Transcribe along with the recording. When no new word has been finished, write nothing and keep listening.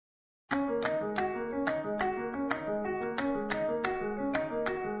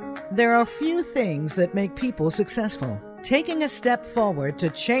There are few things that make people successful. Taking a step forward to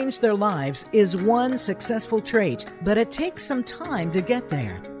change their lives is one successful trait, but it takes some time to get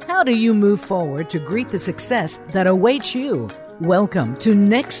there. How do you move forward to greet the success that awaits you? Welcome to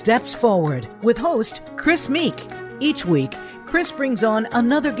Next Steps Forward with host Chris Meek. Each week, Chris brings on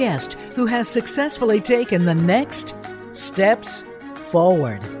another guest who has successfully taken the next steps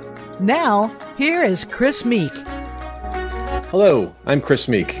forward. Now, here is Chris Meek. Hello, I'm Chris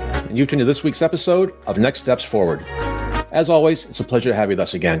Meek, and you've tuned to this week's episode of Next Steps Forward. As always, it's a pleasure to have you with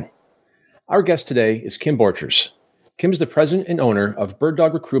us again. Our guest today is Kim Borchers. Kim is the president and owner of Bird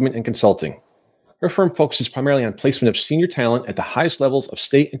Dog Recruitment and Consulting. Her firm focuses primarily on placement of senior talent at the highest levels of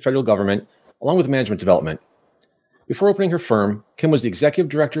state and federal government, along with management development. Before opening her firm, Kim was the executive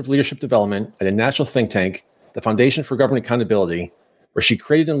director of leadership development at a national think tank, the Foundation for Government Accountability, where she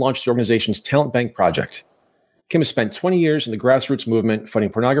created and launched the organization's Talent Bank Project. Kim has spent 20 years in the grassroots movement fighting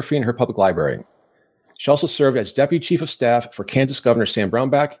pornography in her public library. She also served as Deputy Chief of Staff for Kansas Governor Sam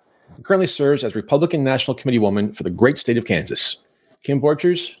Brownback and currently serves as Republican National Committeewoman for the great state of Kansas. Kim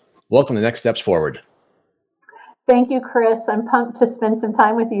Borchers, welcome to Next Steps Forward. Thank you, Chris. I'm pumped to spend some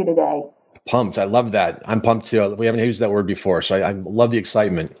time with you today. Pumped. I love that. I'm pumped too. We haven't used that word before, so I love the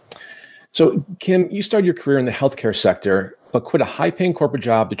excitement. So, Kim, you started your career in the healthcare sector, but quit a high-paying corporate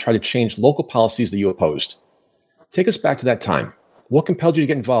job to try to change local policies that you opposed. Take us back to that time. What compelled you to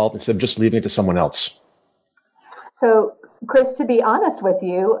get involved instead of just leaving it to someone else? So, Chris, to be honest with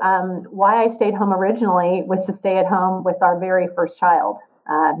you, why I stayed home originally was to stay at home with our very first child.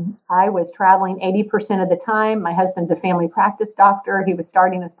 I was traveling 80% of the time. My husband's a family practice doctor. He was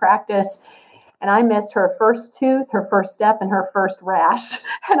starting his practice. And I missed her first tooth, her first step, and her first rash.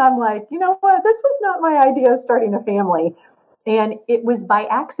 And I'm like, you know what? This was not my idea of starting a family. And it was by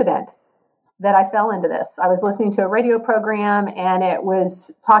accident that I fell into this. I was listening to a radio program, and it was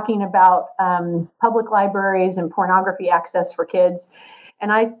talking about public libraries and pornography access for kids.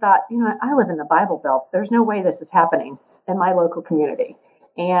 And I thought, you know, I live in the Bible Belt. There's no way this is happening in my local community.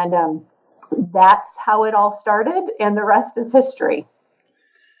 And that's how it all started, and the rest is history.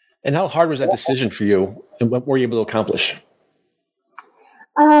 And how hard was that decision for you, and what were you able to accomplish?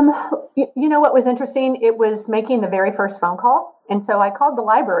 You know what was interesting? It was making the very first phone call. And so I called the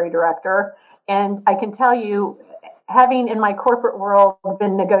library director, and I can tell you, having in my corporate world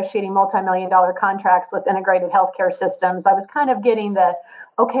been negotiating multi-million-dollar contracts with integrated healthcare systems, I was kind of getting the,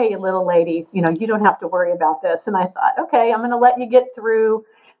 okay, little lady, you know, you don't have to worry about this. And I thought, okay, I'm going to let you get through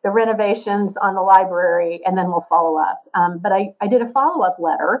the renovations on the library, and then we'll follow up. But I did a follow-up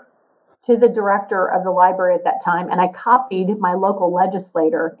letter to the director of the library at that time, and I copied my local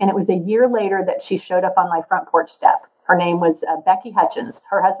legislator, and it was a year later that she showed up on my front porch step. Her name was Becky Hutchins.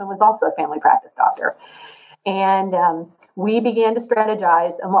 Her husband was also a family practice doctor. And we began to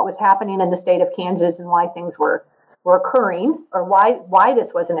strategize on what was happening in the state of Kansas and why things were occurring, or why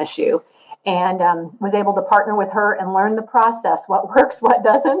this was an issue, and was able to partner with her and learn the process, what works, what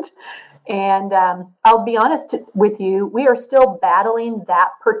doesn't. And I'll be honest with you, we are still battling that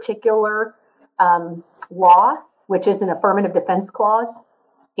particular law, which is an affirmative defense clause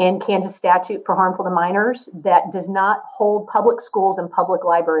in Kansas statute for harmful to minors that does not hold public schools and public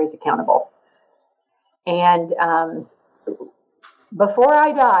libraries accountable. And before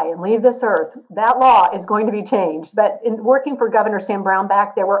I die and leave this earth, that law is going to be changed. But in working for Governor Sam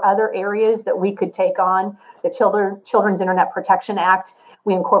Brownback, there were other areas that we could take on. The Children's Internet Protection Act,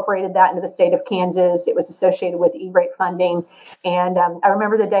 we incorporated that into the state of Kansas. It was associated with E-rate funding. And I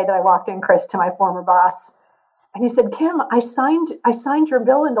remember the day that I walked in, Chris, to my former boss, and he said, Kim, I signed your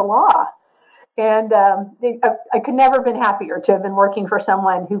bill into law. And I could never have been happier to have been working for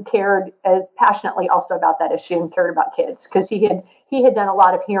someone who cared as passionately also about that issue and cared about kids, because he had done a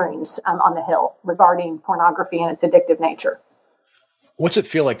lot of hearings on the Hill regarding pornography and its addictive nature. What's it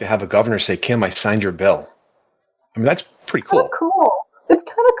feel like to have a governor say, Kim, I signed your bill? I mean, that's pretty cool. It's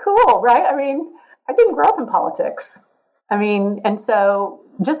kind of cool, right? I mean, I didn't grow up in politics. I mean, and so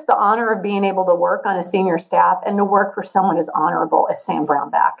just the honor of being able to work on a senior staff and to work for someone as honorable as Sam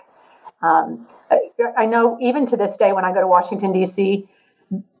Brownback. I know even to this day, when I go to Washington, D.C.,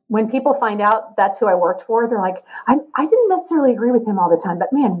 when people find out that's who I worked for, they're like, I didn't necessarily agree with him all the time,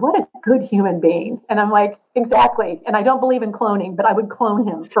 but man, what a good human being. And I'm like, exactly. And I don't believe in cloning, but I would clone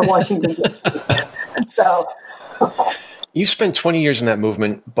him for Washington, D.C. So you spent 20 years in that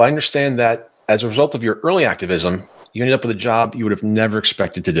movement, but I understand that as a result of your early activism, you ended up with a job you would have never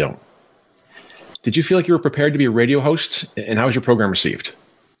expected to do. Did you feel like you were prepared to be a radio host, and how was your program received?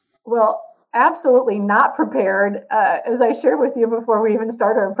 Well, absolutely not prepared. As I shared with you before we even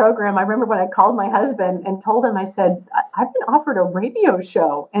started our program, I remember when I called my husband and told him, I said, I've been offered a radio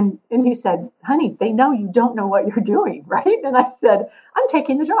show. And he said, honey, they know you don't know what you're doing, right? And I said, I'm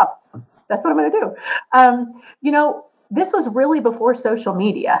taking the job. That's what I'm going to do. This was really before social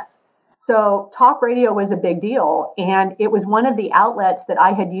media. So talk radio was a big deal, and it was one of the outlets that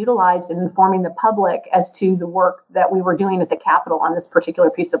I had utilized in informing the public as to the work that we were doing at the Capitol on this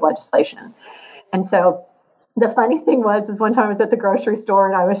particular piece of legislation. And so the funny thing is one time I was at the grocery store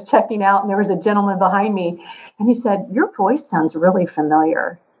and I was checking out, and there was a gentleman behind me, and he said, your voice sounds really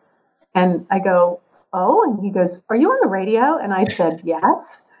familiar. And I go, oh, and he goes, are you on the radio? And I said,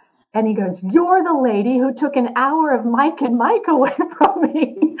 yes. And he goes, you're the lady who took an hour of Mike and Mike away from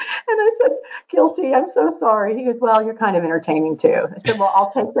me. And I said, guilty, I'm so sorry. He goes, well, you're kind of entertaining too. I said, well,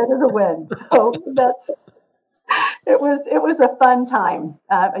 I'll take that as a win. So it was a fun time.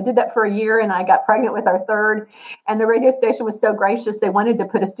 I did that for a year, and I got pregnant with our third. And the radio station was so gracious, they wanted to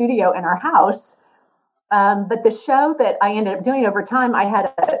put a studio in our house. But the show that I ended up doing over time, I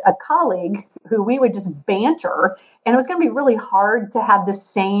had a colleague who we would just banter, and it was going to be really hard to have the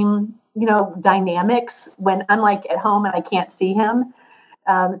same, dynamics when I'm like at home and I can't see him.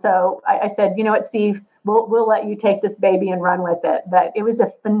 So I said, you know what, Steve, we'll let you take this baby and run with it. But it was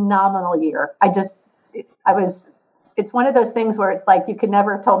a phenomenal year. It's one of those things where it's like, you could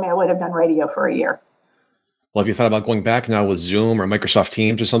never have told me I would have done radio for a year. Well, have you thought about going back now with Zoom or Microsoft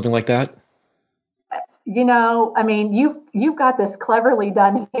Teams or something like that? You've got this cleverly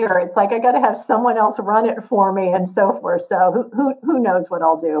done here. It's like I got to have someone else run it for me and so forth. So who knows what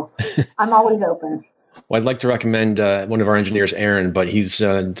I'll do? I'm always open. Well, I'd like to recommend one of our engineers, Aaron, but he's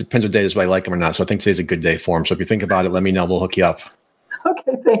depends what day is, whether I like him or not. So I think today's a good day for him. So if you think about it, let me know. We'll hook you up.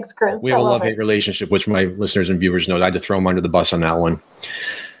 Okay, thanks, Chris. We have a love-hate relationship, which my listeners and viewers know. I had to throw him under the bus on that one.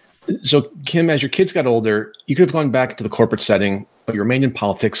 So, Kim, as your kids got older, you could have gone back to the corporate setting, but you remained in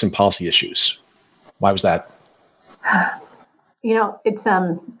politics and policy issues. Why was that? It's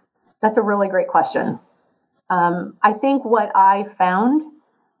that's a really great question. I think what I found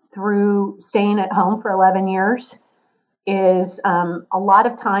through staying at home for 11 years is a lot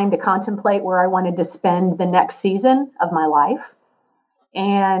of time to contemplate where I wanted to spend the next season of my life,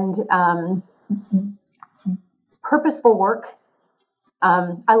 and purposeful work.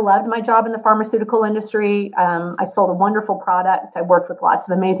 I loved my job in the pharmaceutical industry. I sold a wonderful product. I worked with lots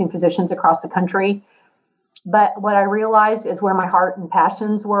of amazing physicians across the country. But what I realized is where my heart and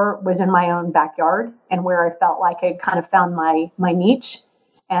passions was in my own backyard, and where I felt like I kind of found my niche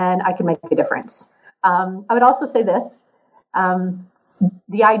and I could make a difference. I would also say this,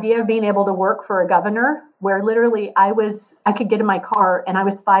 the idea of being able to work for a governor where literally I could get in my car and I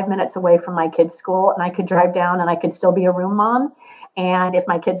was 5 minutes away from my kids' school, and I could drive down and I could still be a room mom. And if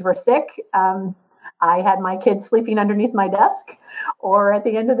my kids were sick, I had my kids sleeping underneath my desk, or at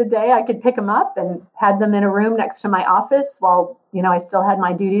the end of the day, I could pick them up and had them in a room next to my office while, I still had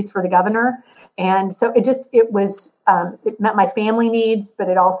my duties for the governor. And so it met my family needs, but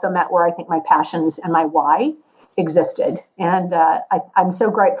it also met where I think my passions and my why existed. And I'm so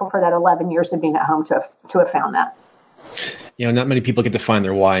grateful for that 11 years of being at home to have found that. Not many people get to find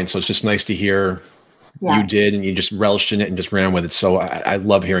their why. And so it's just nice to hear you did, and you just relished in it and just ran with it. So I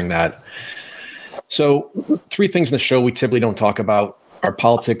love hearing that. So 3 things in the show we typically don't talk about are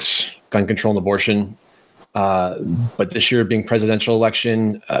politics, gun control, and abortion. But this year being presidential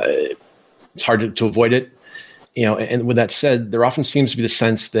election, it's hard to avoid it. And with that said, there often seems to be the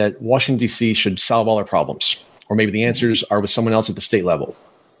sense that Washington, D.C. should solve all our problems, or maybe the answers are with someone else at the state level.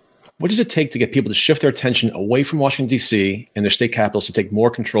 What does it take to get people to shift their attention away from Washington, D.C. and their state capitals to take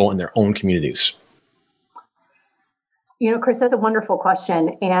more control in their own communities? Chris, that's a wonderful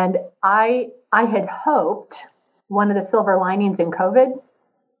question. And I had hoped one of the silver linings in COVID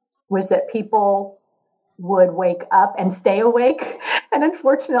was that people would wake up and stay awake. And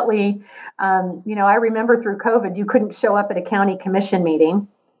unfortunately, I remember through COVID, you couldn't show up at a county commission meeting,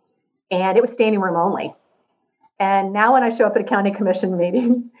 and it was standing room only. And now when I show up at a county commission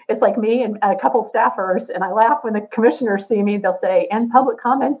meeting, it's like me and a couple staffers, and I laugh when the commissioners see me. They'll say, and public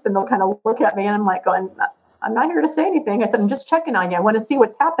comments, and they'll kind of look at me, and I'm like going, I'm not here to say anything. I said, I'm just checking on you. I want to see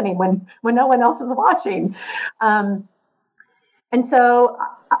what's happening when no one else is watching. And so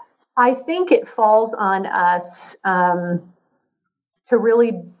I think it falls on us to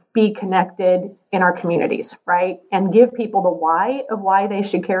really be connected in our communities, right? And give people the why of why they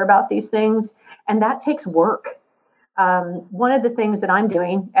should care about these things. And that takes work. One of the things that I'm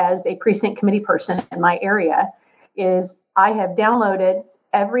doing as a precinct committee person in my area is I have downloaded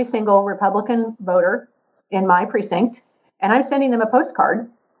every single Republican voter in my precinct, and I'm sending them a postcard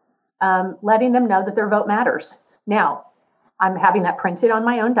letting them know that their vote matters. Now, I'm having that printed on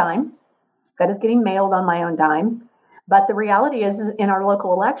my own dime. That is getting mailed on my own dime. But the reality is in our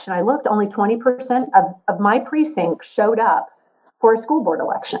local election, I looked, only 20% of my precinct showed up for a school board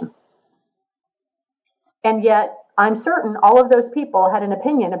election. And yet, I'm certain all of those people had an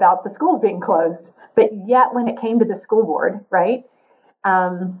opinion about the schools being closed. But yet, when it came to the school board, right,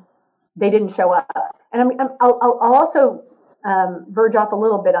 they didn't show up. And I'll also verge off a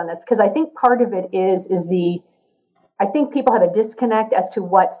little bit on this, because I think part of it is I think people have a disconnect as to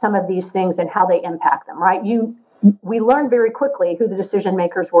what some of these things and how they impact them, right? We learned very quickly who the decision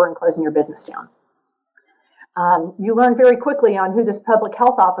makers were in closing your business down. You learn very quickly on who this public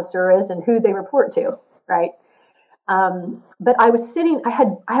health officer is and who they report to, right? But I was sitting, I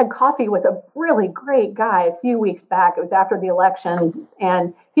had coffee with a really great guy a few weeks back. It was after the election,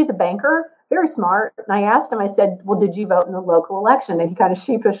 and he's a banker, very smart. And I asked him, I said, well, did you vote in the local election? And he kind of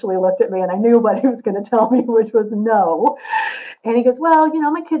sheepishly looked at me, and I knew what he was going to tell me, which was no. And he goes, well,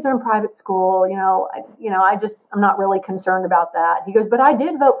 my kids are in private school. I'm not really concerned about that. He goes, but I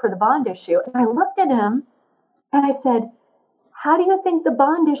did vote for the bond issue. And I looked at him and I said, how do you think the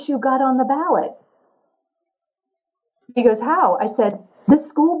bond issue got on the ballot? He goes, how? I said, the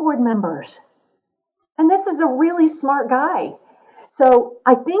school board members. And this is a really smart guy. So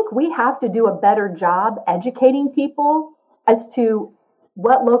I think we have to do a better job educating people as to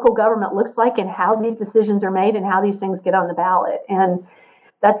what local government looks like and how these decisions are made and how these things get on the ballot. And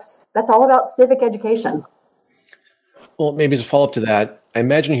that's all about civic education. Well, maybe as a follow-up to that, I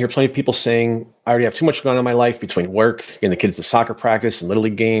imagine you hear plenty of people saying, I already have too much going on in my life between work, getting the kids to soccer practice and little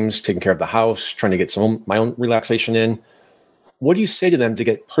league games, taking care of the house, trying to get my own relaxation in. What do you say to them to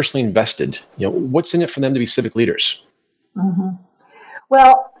get personally invested? What's in it for them to be civic leaders? Mm-hmm.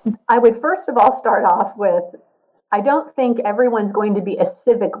 Well, I would first of all start off with, I don't think everyone's going to be a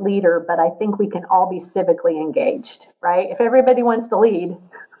civic leader, but I think we can all be civically engaged, right? If everybody wants to lead,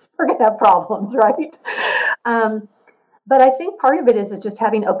 we're going to have problems, right? But I think part of it is just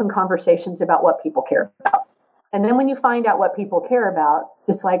having open conversations about what people care about. And then when you find out what people care about,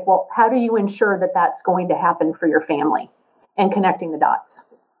 it's like, well, how do you ensure that that's going to happen for your family, and connecting the dots?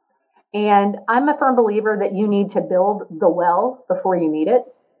 And I'm a firm believer that you need to build the well before you need it.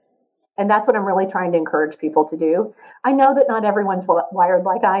 And that's what I'm really trying to encourage people to do. I know that not everyone's wired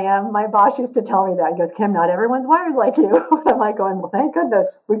like I am. My boss used to tell me that. He goes, Kim, not everyone's wired like you. I'm like going, well, thank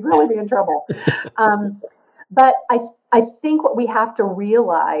goodness. We'd really be in trouble. But I think what we have to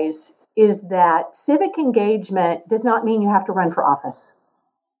realize is that civic engagement does not mean you have to run for office.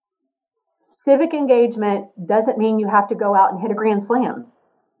 Civic engagement doesn't mean you have to go out and hit a grand slam.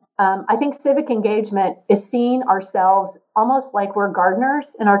 I think civic engagement is seeing ourselves almost like we're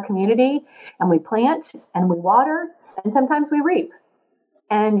gardeners in our community, and we plant and we water and sometimes we reap.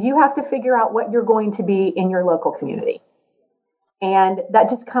 And you have to figure out what you're going to be in your local community. And that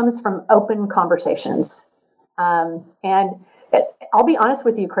just comes from open conversations. And I'll be honest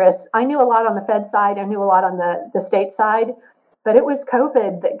with you, Chris, I knew a lot on the Fed side. I knew a lot on the state side, but it was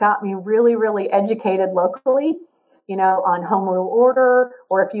COVID that got me really, really educated locally, on home rule order,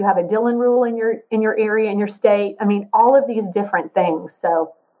 or if you have a Dillon rule in your area, in your state. I mean, all of these different things.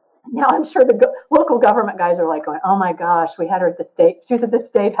 So now I'm sure the local government guys are like going, oh my gosh, we had her at the state. She was at the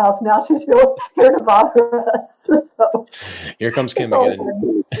state house. Now she's here to bother us. So here comes Kim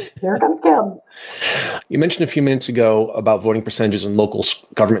again. Here comes Kim. You mentioned a few minutes ago about voting percentages in local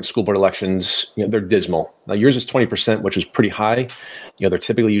government school board elections. They're dismal. Now yours is 20%, which is pretty high. They're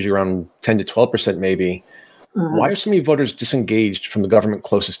typically usually around 10 to 12% maybe. Mm-hmm. Why are so many voters disengaged from the government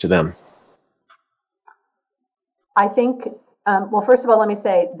closest to them? I think, well, first of all, let me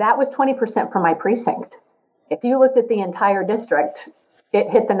say that was 20% for my precinct. If you looked at the entire district, it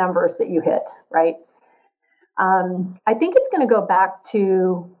hit the numbers that you hit, right? I think it's going to go back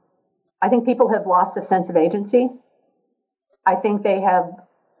to, I think people have lost the sense of agency. I think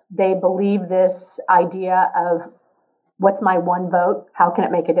they believe this idea of what's my one vote? How can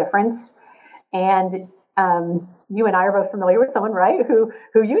it make a difference? And you and I are both familiar with someone, right, who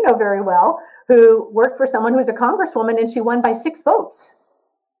you know very well, who worked for someone who's a congresswoman, and she won by 6 votes.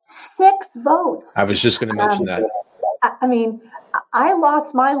 6 votes. I was just going to mention that. I mean, I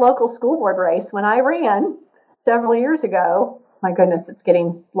lost my local school board race when I ran several years ago. My goodness, it's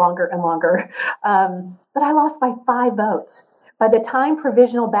getting longer and longer. But I lost by 5 votes. By the time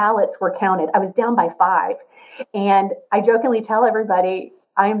provisional ballots were counted, I was down by 5. And I jokingly tell everybody,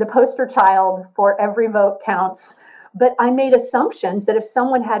 I am the poster child for every vote counts. But I made assumptions that if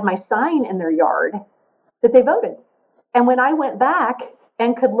someone had my sign in their yard, that they voted. And when I went back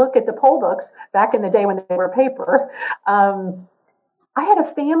and could look at the poll books back in the day when they were paper, I had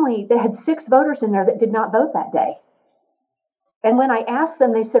a family that had 6 voters in there that did not vote that day. And when I asked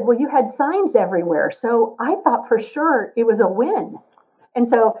them, they said, well, you had signs everywhere. So I thought for sure it was a win. And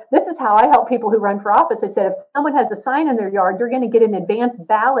so this is how I help people who run for office. I said, if someone has a sign in their yard, you're going to get an advance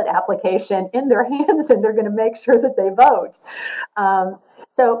ballot application in their hands, and they're going to make sure that they vote.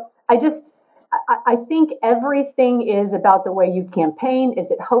 So I think everything is about the way you campaign.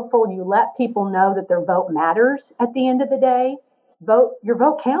 Is it hopeful? You let people know that their vote matters at the end of the day. Your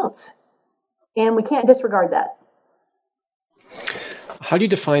vote counts. And we can't disregard that. How do you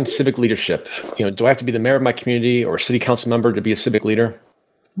define civic leadership? Do I have to be the mayor of my community or a city council member to be a civic leader?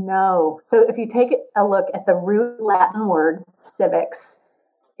 No. So if you take a look at the root Latin word, civics,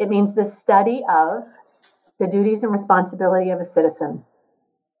 it means the study of the duties and responsibility of a citizen.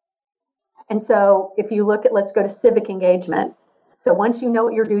 And so if you look at, let's go to civic engagement. So once you know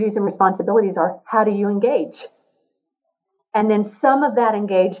what your duties and responsibilities are, how do you engage? And then some of that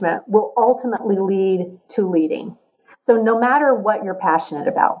engagement will ultimately lead to leading. So no matter what you're passionate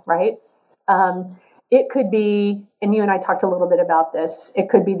about, right? It could be, and you and I talked a little bit about this, it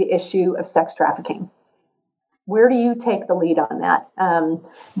could be the issue of sex trafficking. Where do you take the lead on that?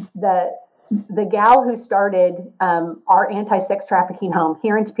 The gal who started our anti-sex trafficking home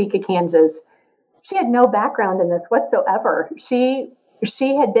here in Topeka, Kansas, she had no background in this whatsoever. She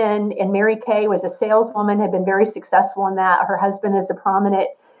had been, and Mary Kay was a saleswoman, had been very successful in that. Her husband is a prominent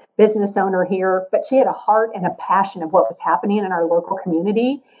business owner here, but she had a heart and a passion of what was happening in our local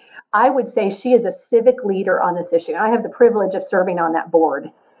community. I would say she is a civic leader on this issue. I have the privilege of serving on that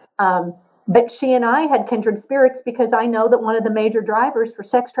board. But she and I had kindred spirits because I know that one of the major drivers for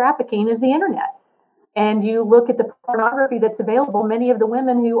sex trafficking is the internet. And you look at the pornography that's available, many of the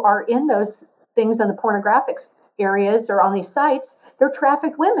women who are in those things on the pornographic areas or on these sites, they're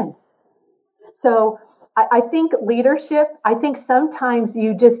trafficked women. So I think leadership, I think sometimes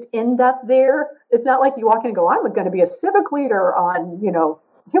you just end up there. It's not like you walk in and go, I'm going to be a civic leader on,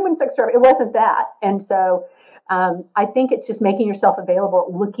 human sex trafficking. It wasn't that. And so I think it's just making yourself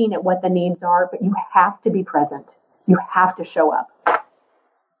available, looking at what the needs are, but you have to be present. You have to show up.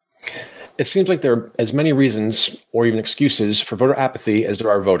 It seems like there are as many reasons or even excuses for voter apathy as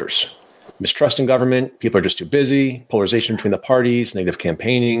there are voters. Mistrust in government, people are just too busy, polarization between the parties, negative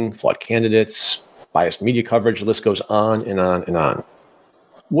campaigning, flawed candidates, biased media coverage, the list goes on and on and on.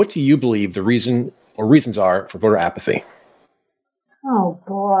 What do you believe the reason or reasons are for voter apathy? Oh,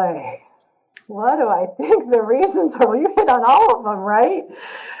 boy. What do I think the reasons are? Well, you hit on all of them, right?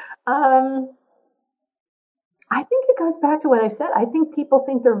 I think it goes back to what I said. I think people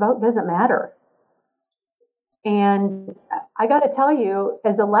think their vote doesn't matter. And I got to tell you,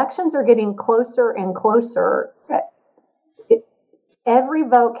 as elections are getting closer and closer, every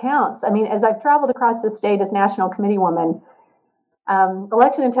vote counts. I mean, as I've traveled across the state as National Committeewoman,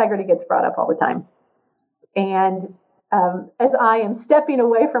 election integrity gets brought up all the time. And as I am stepping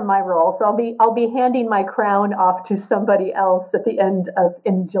away from my role, so I'll be handing my crown off to somebody else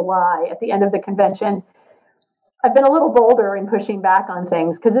in July, at the end of the convention. I've been a little bolder in pushing back on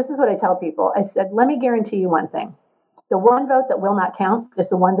things because this is what I tell people. I said, let me guarantee you one thing. The one vote that will not count is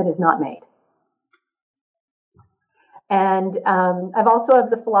the one that is not made. And I've also have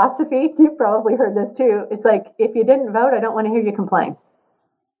the philosophy, you've probably heard this too, it's like, if you didn't vote, I don't want to hear you complain.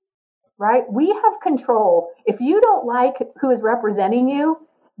 Right? We have control. If you don't like who is representing you,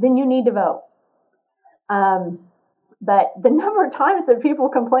 then you need to vote. But the number of times that people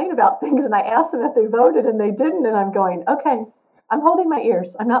complain about things and I ask them if they voted and they didn't, and I'm going, okay, I'm holding my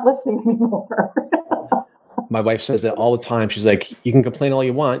ears. I'm not listening anymore. My wife says that all the time. She's like, you can complain all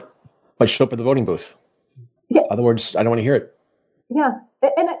you want, but show up at the voting booth. Yeah. In other words, I don't want to hear it. Yeah.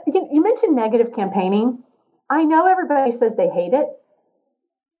 And you mentioned negative campaigning. I know everybody says they hate it,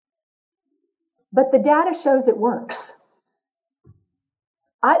 but the data shows it works.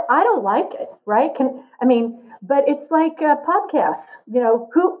 I don't like it, right? But it's like podcasts.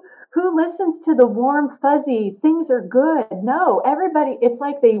 Who listens to the warm, fuzzy, things are good? No, everybody, it's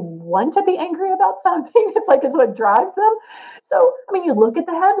like they want to be angry about something. It's like it's what drives them. So, you look at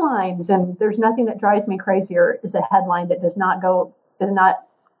the headlines, and there's nothing that drives me crazier is a headline that is not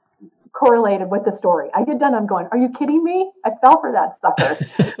correlated with the story. I get done, I'm going, are you kidding me? I fell for that sucker.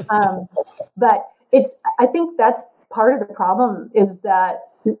 But I think that's part of the problem is that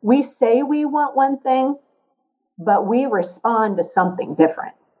we say we want one thing, but we respond to something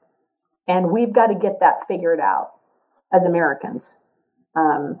different. And we've got to get that figured out as Americans.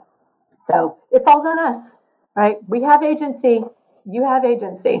 So it falls on us, right? We have agency. You have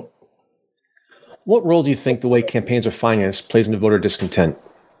agency. What role do you think the way campaigns are financed plays into voter discontent?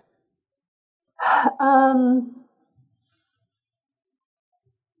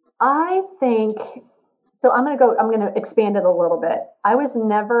 I think so. I'm going to expand it a little bit. I was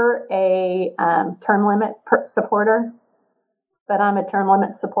never a term limit supporter, but I'm a term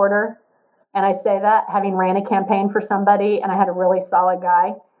limit supporter. And I say that having ran a campaign for somebody, and I had a really solid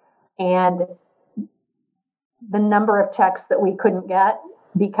guy, and the number of checks that we couldn't get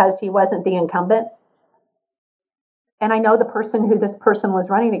because he wasn't the incumbent. And I know the person who this person was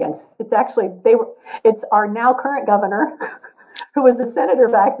running against. It's our now current governor, who was a senator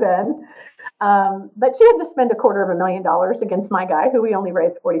back then. But she had to spend $250,000 against my guy, who we only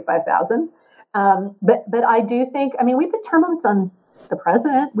raised $45,000. But I do think, we put term limits on the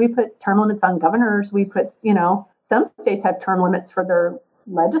president. We put term limits on governors. We put, some states have term limits for their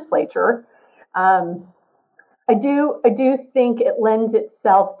legislature. I do think it lends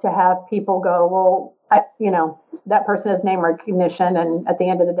itself to have people go, well, that person has name recognition, and at the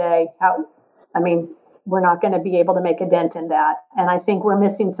end of the day, we're not going to be able to make a dent in that. And I think we're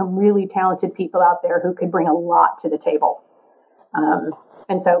missing some really talented people out there who could bring a lot to the table.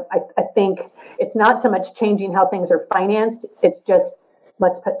 And so I think it's not so much changing how things are financed. It's just,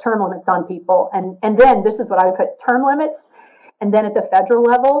 let's put term limits on people. And then this is what I would put: term limits. And then at the federal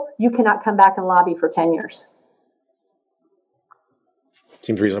level, you cannot come back and lobby for 10 years.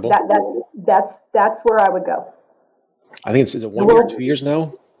 Seems reasonable. That's where I would go. I think it's 1 year, 2 years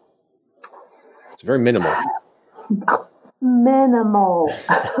now. It's very minimal. Minimal.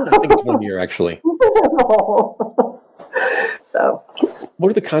 I think it's 1 year, actually. Minimal. So, what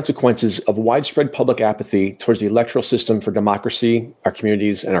are the consequences of widespread public apathy towards the electoral system for democracy, our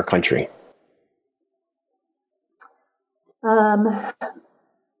communities, and our country? I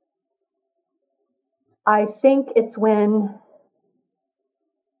think it's when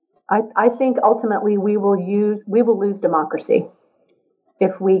I think ultimately we will lose democracy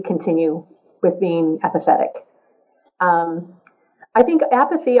if we continue with being apathetic. I think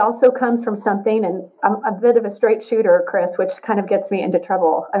apathy also comes from something, and I'm a bit of a straight shooter, Chris, which kind of gets me into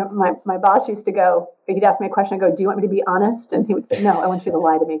trouble. My boss used to go, he'd ask me a question, I go, do you want me to be honest? And he would say, no, I want you to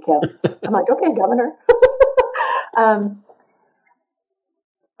lie to me, Kim. I'm like, okay, Governor.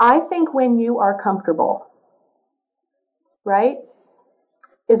 I think when you are comfortable, right,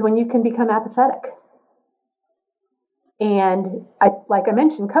 is when you can become apathetic. And like I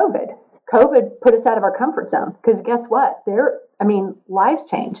mentioned, COVID put us out of our comfort zone, because guess what? Lives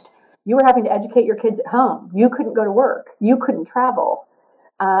changed. You were having to educate your kids at home. You couldn't go to work. You couldn't travel.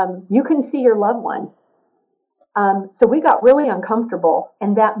 You couldn't see your loved one. So we got really uncomfortable,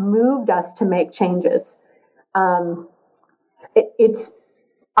 and that moved us to make changes.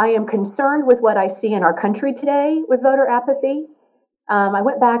 I am concerned with what I see in our country today with voter apathy. I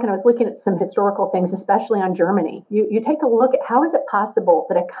went back and I was looking at some historical things, especially on Germany. You take a look at how is it possible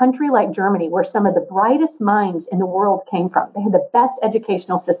that a country like Germany, where some of the brightest minds in the world came from, they had the best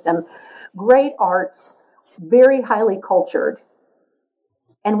educational system, great arts, very highly cultured.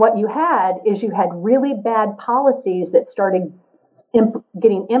 And what you had really bad policies that started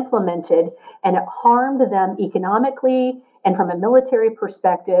getting implemented, and it harmed them economically and from a military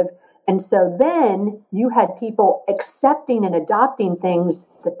perspective. And so then you had people accepting and adopting things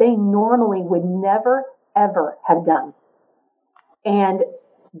that they normally would never, ever have done. And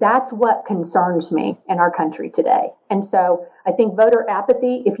that's what concerns me in our country today. And so I think voter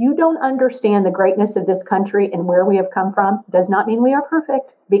apathy, if you don't understand the greatness of this country and where we have come from, does not mean we are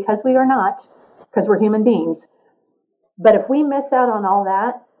perfect, because we are not, because we're human beings. But if we miss out on all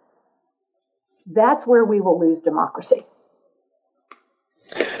that, that's where we will lose democracy.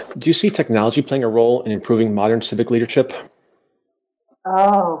 Do you see technology playing a role in improving modern civic leadership?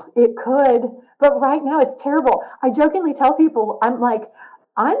 Oh, it could. But right now it's terrible. I jokingly tell people, I'm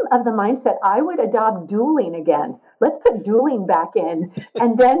of the mindset I would adopt dueling again. Let's put dueling back in.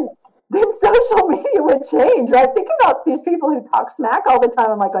 And then social media would change, right? Think about these people who talk smack all the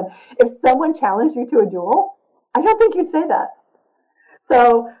time. I'm like, if someone challenged you to a duel, I don't think you'd say that.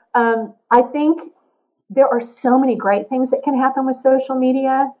 So I think there are so many great things that can happen with social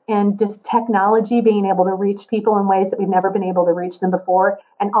media and just technology being able to reach people in ways that we've never been able to reach them before.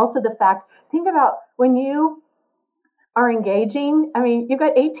 And also the fact, think about when you are engaging, you've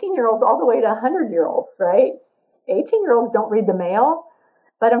got 18-year-olds all the way to 100-year-olds, right? 18-year-olds don't read the mail,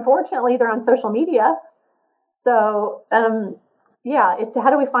 but unfortunately they're on social media. So, it's how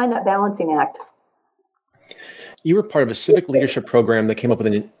do we find that balancing act? You were part of a civic leadership program that came up with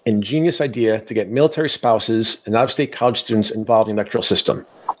an ingenious idea to get military spouses and out-of-state college students involved in the electoral system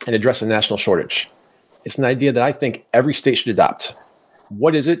and address a national shortage. It's an idea that I think every state should adopt.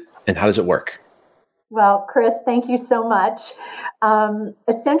 What is it, and how does it work? Well, Chris, thank you so much.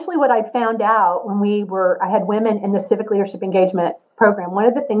 Essentially, what I found out when I had women in the Civic Leadership Engagement Program, one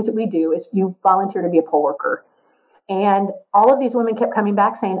of the things that we do is you volunteer to be a poll worker. And all of these women kept coming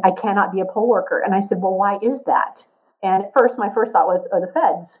back saying, I cannot be a poll worker. And I said, well, why is that? And at first, my first thought was, the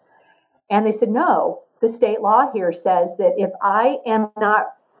feds. And they said, no, the state law here says that if I am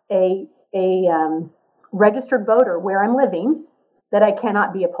not a registered voter where I'm living, that I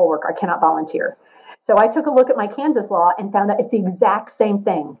cannot be a poll worker. I cannot volunteer. So I took a look at my Kansas law and found out it's the exact same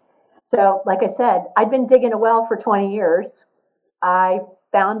thing. So like I said, I'd been digging a well for 20 years. I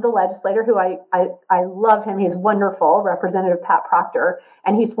found the legislator who I love him. He's wonderful, Representative Pat Proctor,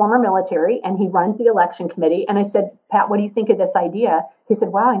 and he's former military and he runs the election committee. And I said, Pat, what do you think of this idea? He said,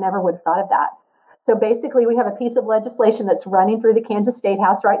 wow, I never would have thought of that. So basically, we have a piece of legislation that's running through the Kansas State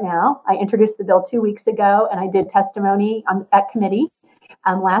House right now. I introduced the bill 2 weeks ago, and I did testimony at committee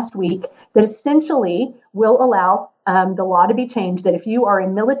last week that essentially will allow the law to be changed that if you are a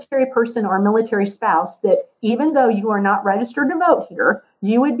military person or a military spouse, that even though you are not registered to vote here,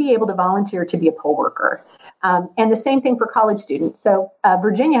 you would be able to volunteer to be a poll worker. And the same thing for college students. So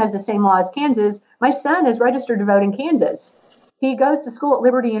Virginia has the same law as Kansas. My son is registered to vote in Kansas. He goes to school at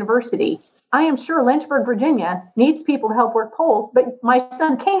Liberty University. I am sure Lynchburg, Virginia needs people to help work polls, but my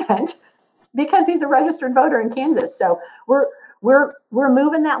son can't because he's a registered voter in Kansas. So we're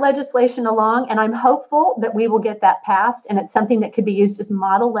moving that legislation along, and I'm hopeful that we will get that passed, and it's something that could be used as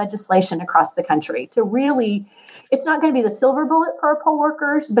model legislation across the country to really, it's not going to be the silver bullet for our poll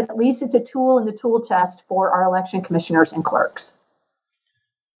workers, but at least it's a tool in the tool chest for our election commissioners and clerks.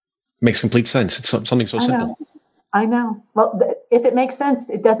 Makes complete sense. It's something so simple. I know. Well, if it makes sense,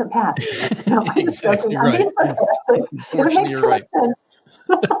 it doesn't pass. No, exactly right. Unfortunately, you're right.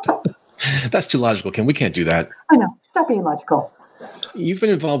 That's too logical, Kim. We can't do that. I know. Stop being logical. You've been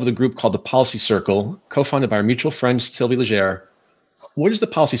involved with a group called the Policy Circle, co-founded by our mutual friend, Sylvie Legere. What is the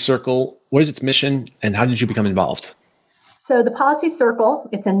Policy Circle? What is its mission? And how did you become involved? So the Policy Circle,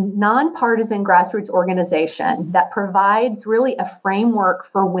 it's a nonpartisan grassroots organization that provides really a framework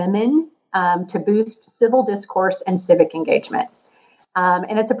for women to boost civil discourse and civic engagement.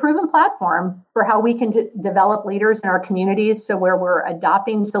 And it's a proven platform for how we can develop leaders in our communities. So where we're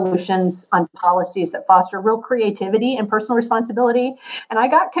adopting solutions on policies that foster real creativity and personal responsibility. And I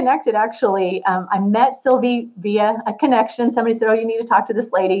got connected, actually. I met Sylvie via a connection. Somebody said, oh, you need to talk to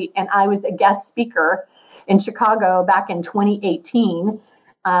this lady. And I was a guest speaker in Chicago back in 2018.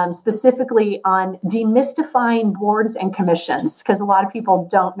 Specifically on demystifying boards and commissions, because a lot of people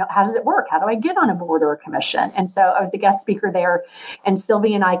don't know, how does it work? How do I get on a board or a commission? And so I was a guest speaker there, and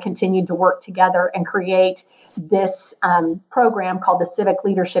Sylvie and I continued to work together and create this program called the Civic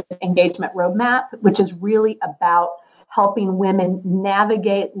Leadership Engagement Roadmap, which is really about helping women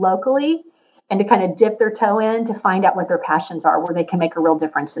navigate locally and to kind of dip their toe in to find out what their passions are, where they can make a real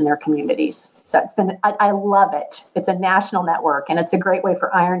difference in their communities. So it's been, I love it. It's a national network, and it's a great way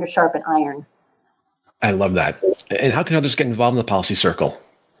for iron to sharpen iron. I love that. And how can others get involved in the Policy Circle?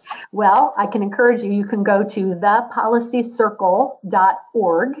 Well, I can encourage you. You can go to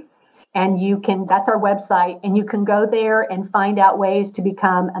thepolicycircle.org, and you can, that's our website, and you can go there and find out ways to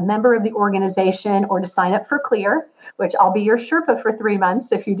become a member of the organization or to sign up for CLEAR, which I'll be your Sherpa for 3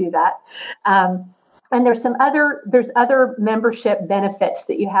 months if you do that. And there's other membership benefits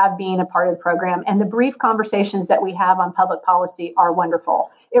that you have being a part of the program. And the brief conversations that we have on public policy are wonderful.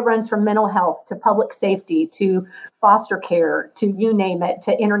 It runs from mental health to public safety to foster care to you name it,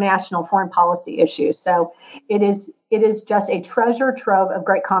 to international foreign policy issues. So it is just a treasure trove of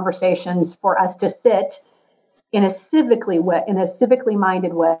great conversations for us to sit in a civically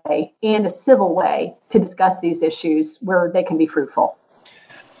minded way and a civil way to discuss these issues where they can be fruitful.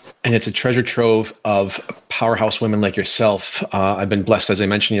 And it's a treasure trove of powerhouse women like yourself. I've been blessed, as I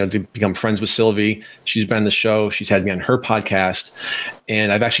mentioned, to become friends with Sylvie. She's been on the show. She's had me on her podcast.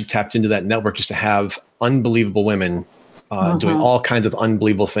 And I've actually tapped into that network just to have unbelievable women doing all kinds of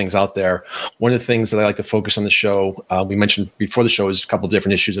unbelievable things out there. One of the things that I like to focus on the show, we mentioned before the show, is a couple of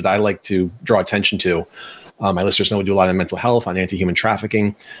different issues that I like to draw attention to. My listeners know we do a lot on mental health, on anti-human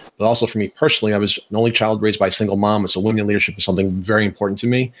trafficking, but also for me personally, I was an only child raised by a single mom. So women in leadership is something very important to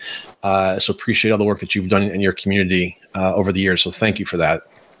me. So appreciate all the work that you've done in your community over the years. So thank you for that.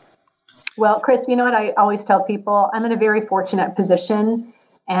 Well, Chris, you know what I always tell people? I'm in a very fortunate position,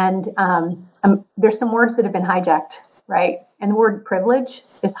 and there's some words that have been hijacked, right? And the word privilege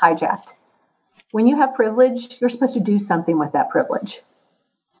is hijacked. When you have privilege, you're supposed to do something with that privilege.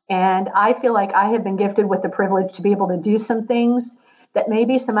 And I feel like I have been gifted with the privilege to be able to do some things that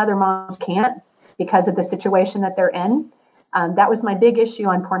maybe some other moms can't because of the situation that they're in. That was my big issue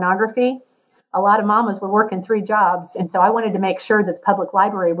on pornography. a lot of mamas were working 3 jobs. And so I wanted to make sure that the public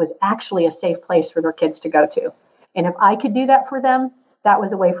library was actually a safe place for their kids to go to. And if I could do that for them, that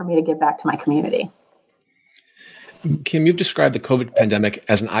was a way for me to give back to my community. Kim, you've described the COVID pandemic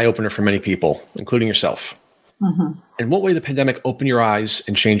as an eye-opener for many people, including yourself. Mm-hmm. In what way did the pandemic open your eyes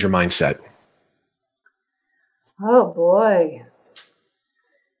and change your mindset? Oh, boy.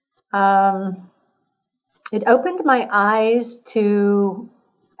 It opened my eyes to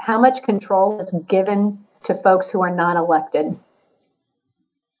how much control is given to folks who are non-elected.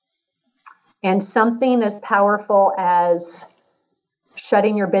 And something as powerful as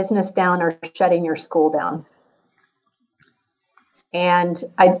shutting your business down or shutting your school down. And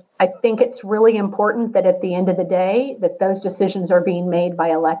I think it's really important that at the end of the day, that those decisions are being made by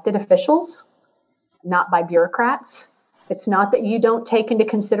elected officials, not by bureaucrats. It's not that you don't take into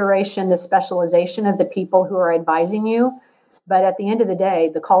consideration the specialization of the people who are advising you, but at the end of the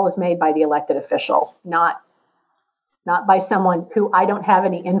day, the call is made by the elected official, not by someone who I don't have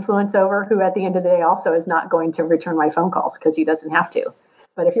any influence over, who at the end of the day also is not going to return my phone calls because he doesn't have to.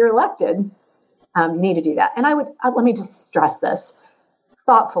 But if you're elected, you need to do that. And let me just stress this,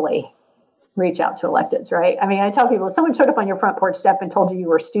 thoughtfully reach out to electeds, right? I mean, I tell people, if someone showed up on your front porch step and told you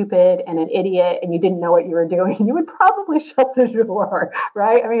were stupid and an idiot and you didn't know what you were doing, you would probably shut the door,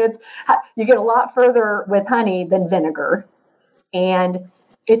 right? I mean, you get a lot further with honey than vinegar. And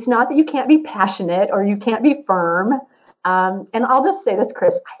it's not that you can't be passionate or you can't be firm. And I'll just say this,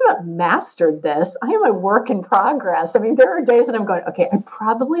 Chris, I haven't mastered this. I am a work in progress. I mean, there are days that I'm going, okay, I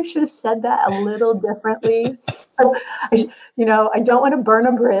probably should have said that a little differently. I don't want to burn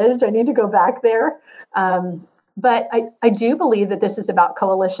a bridge. I need to go back there. But I do believe that this is about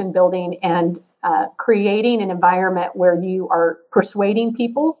coalition building and creating an environment where you are persuading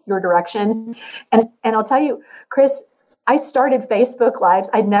people your direction. And I'll tell you, Chris, I started Facebook Lives.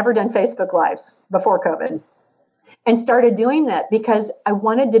 I'd never done Facebook Lives before COVID. And started doing that because I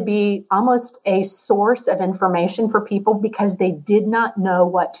wanted to be almost a source of information for people because they did not know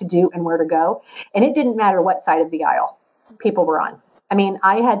what to do and where to go. And it didn't matter what side of the aisle people were on. I mean,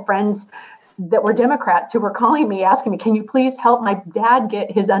 I had friends that were Democrats who were calling me, asking me, can you please help my dad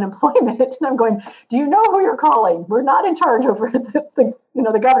get his unemployment? And I'm going, do you know who you're calling? We're not in charge over the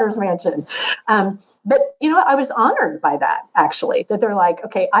governor's mansion. But I was honored by that, actually, that they're like,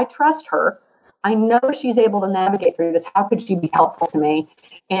 okay, I trust her. I know she's able to navigate through this. How could she be helpful to me?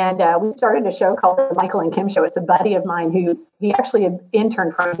 And we started a show called The Michael and Kim Show. It's a buddy of mine who he actually had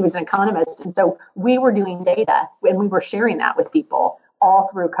interned from. He was an economist. And so we were doing data and we were sharing that with people all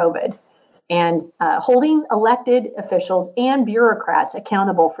through COVID and holding elected officials and bureaucrats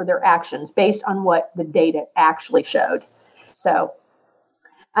accountable for their actions based on what the data actually showed. So,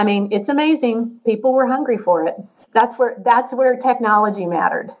 I mean, it's amazing. People were hungry for it. That's where technology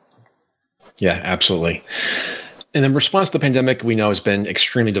mattered. Yeah, absolutely. And in response to the pandemic, we know has been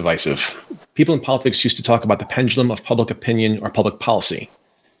extremely divisive. People in politics used to talk about the pendulum of public opinion or public policy.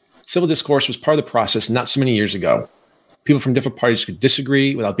 Civil discourse was part of the process not so many years ago. People from different parties could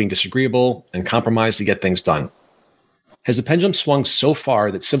disagree without being disagreeable and compromise to get things done. Has the pendulum swung so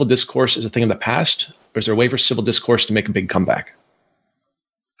far that civil discourse is a thing of the past, or is there a way for civil discourse to make a big comeback?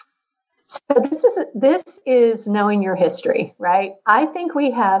 So this is knowing your history, right? I think we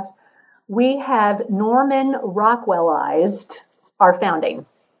have Norman Rockwellized our founding.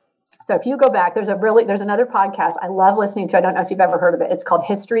 So if you go back, there's another podcast I love listening to. I don't know if you've ever heard of it. It's called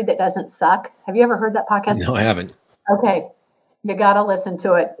History That Doesn't Suck. Have you ever heard that podcast? No, I haven't. Okay. You got to listen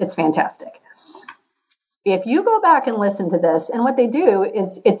to it. It's fantastic. If you go back and listen to this, and what they do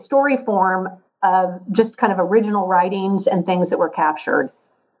is it's story form of just kind of original writings and things that were captured.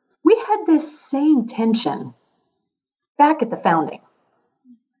 We had this same tension back at the founding.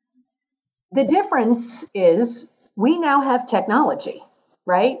 The difference is we now have technology,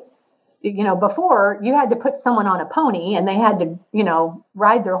 right? Before you had to put someone on a pony and they had to,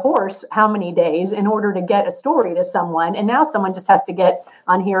 ride their horse how many days in order to get a story to someone. And now someone just has to get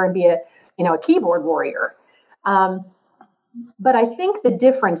on here and be a keyboard warrior. But I think the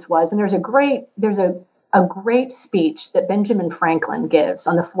difference was, and there's a great speech that Benjamin Franklin gives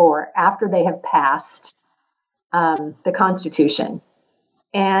on the floor after they have passed the Constitution.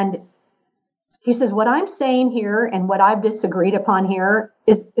 And he says, what I'm saying here and what I've disagreed upon here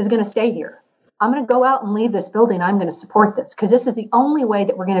is going to stay here. I'm going to go out and leave this building. I'm going to support this because this is the only way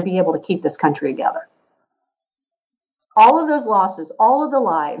that we're going to be able to keep this country together. All of those losses, all of the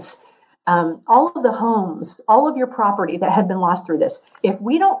lives, all of the homes, all of your property that had been lost through this, if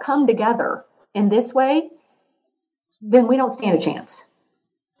we don't come together in this way, then we don't stand a chance.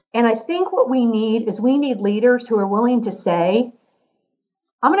 And I think what we need leaders who are willing to say,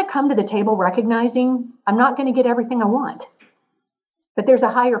 I'm going to come to the table recognizing I'm not going to get everything I want. But there's a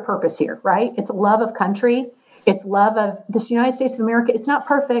higher purpose here, right? It's love of country. It's love of this United States of America. It's not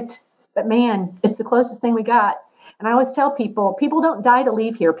perfect, but man, it's the closest thing we got. And I always tell people don't die to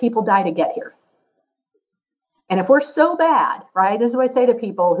leave here. People die to get here. And if we're so bad, right, this is what I say to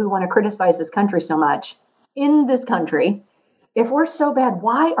people who want to criticize this country so much, in this country, if we're so bad,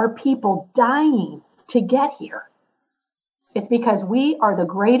 why are people dying to get here? It's because we are the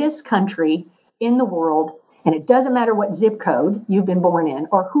greatest country in the world, and it doesn't matter what zip code you've been born in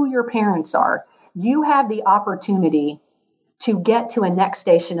or who your parents are. You have the opportunity to get to a next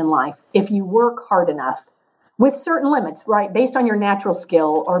station in life if you work hard enough with certain limits, right? Based on your natural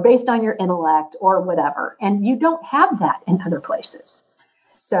skill or based on your intellect or whatever. And you don't have that in other places.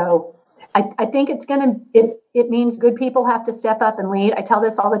 So I think it means good people have to step up and lead. I tell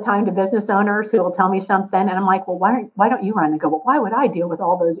this all the time to business owners who will tell me something. And I'm like, well, why don't you run? And go, well, why would I deal with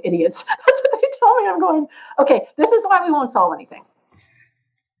all those idiots? That's what they tell me. I'm going, okay, this is why we won't solve anything.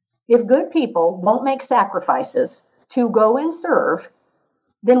 If good people won't make sacrifices to go and serve,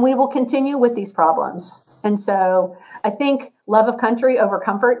 then we will continue with these problems. And so I think love of country over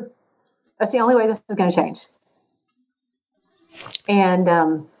comfort, that's the only way this is going to change. And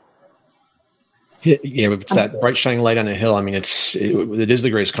yeah, it's that bright shining light on the hill. I mean, it is the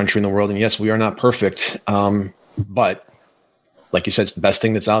greatest country in the world. And yes, we are not perfect. But like you said, it's the best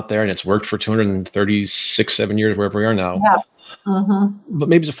thing that's out there, and it's worked for 236, 7 years, wherever we are now. Yeah. Mm-hmm. But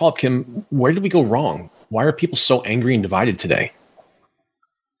maybe as a follow-up, Kim, where did we go wrong? Why are people so angry and divided today?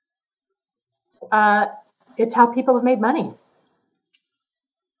 It's how people have made money.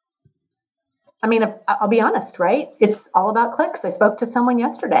 I mean, I'll be honest, right? It's all about clicks. I spoke to someone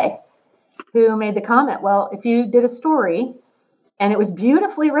yesterday who made the comment, well, if you did a story and it was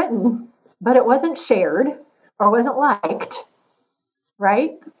beautifully written, but it wasn't shared or wasn't liked,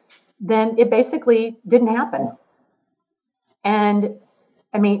 right? Then it basically didn't happen. And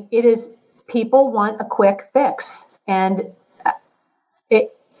I mean, people want a quick fix. And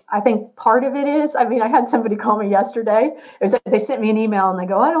I think part of it is, I mean, I had somebody call me yesterday. They sent me an email and they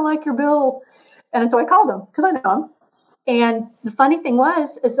go, I don't like your bill. And so I called them because I know them. And the funny thing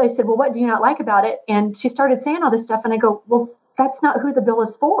is I said, well, what do you not like about it? And she started saying all this stuff. And I go, well, that's not who the bill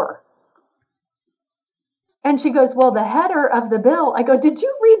is for. And she goes, well, the header of the bill. I go, did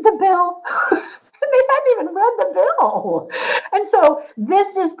you read the bill? They hadn't even read the bill. And so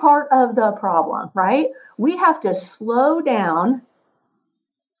this is part of the problem, right? We have to slow down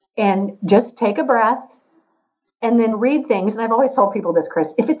and just take a breath and then read things. And I've always told people this,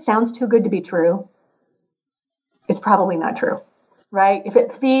 Chris, if it sounds too good to be true, it's probably not true, right? If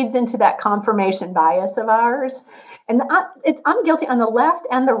it feeds into that confirmation bias of ours, and I'm guilty on the left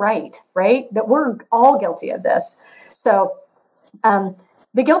and the right, that we're all guilty of this. So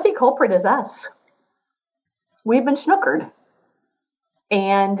the guilty culprit is us. We've been snookered.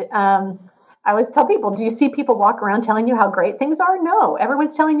 And I always tell people, do you see people walk around telling you how great things are? No,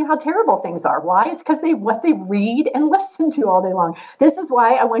 everyone's telling you how terrible things are. Why? It's because what they read and listen to all day long. This is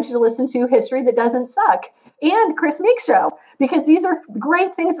why I want you to listen to History That Doesn't Suck and Chris Meek Show, because these are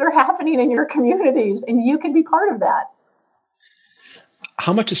great things that are happening in your communities, and you can be part of that.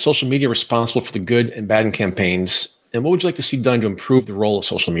 How much is social media responsible for the good and bad in campaigns? And what would you like to see done to improve the role of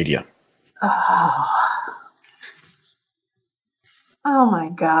social media? Oh my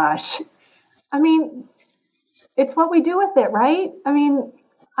gosh. I mean, it's what we do with it, right? I mean,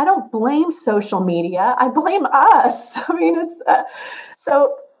 I don't blame social media. I blame us. I mean, it's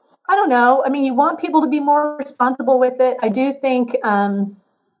so I don't know. I mean, you want people to be more responsible with it. I do think I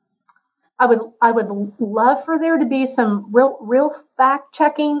would love for there to be some real fact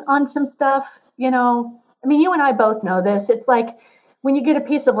checking on some stuff. I mean, you and I both know this. It's like when you get a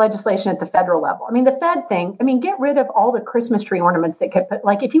piece of legislation at the federal level. I mean, the Fed thing, get rid of all the Christmas tree ornaments that could put,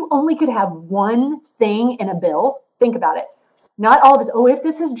 like, if you only could have one thing in a bill, think about it. Not all of this. Oh, if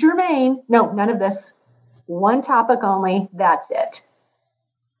this is germane. No, none of this. One topic only. That's it.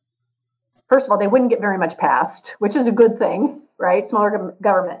 First of all, they wouldn't get very much passed, which is a good thing, right? Smaller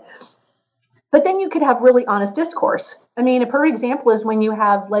government. But then you could have really honest discourse. I mean, a perfect example is when you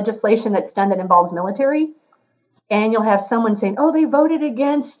have legislation that's done that involves military, and you'll have someone saying, oh, they voted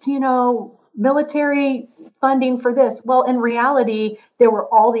against, military funding for this. Well, in reality, there were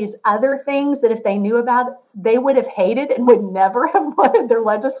all these other things that if they knew about, they would have hated and would never have wanted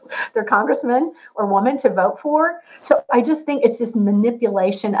their congressman or woman to vote for. So I just think it's this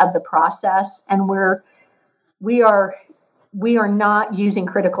manipulation of the process. And we are we are not using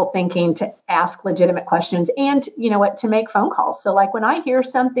critical thinking to ask legitimate questions and, to make phone calls. So like when I hear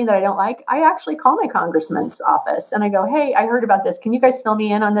something that I don't like, I actually call my congressman's office and I go, hey, I heard about this. Can you guys fill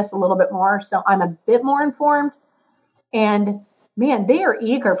me in on this a little bit more? So I'm a bit more informed. And man, they are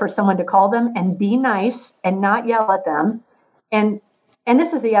eager for someone to call them and be nice and not yell at them. And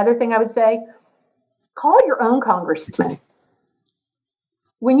this is the other thing I would say, call your own congressman.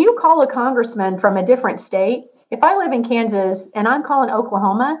 When you call a congressman from a different state, if I live in Kansas and I'm calling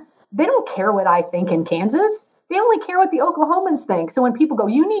Oklahoma, they don't care what I think in Kansas. They only care what the Oklahomans think. So when people go,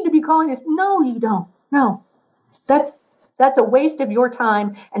 you need to be calling this, no, you don't. No, that's a waste of your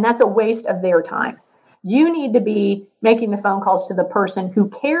time, and that's a waste of their time. You need to be making the phone calls to the person who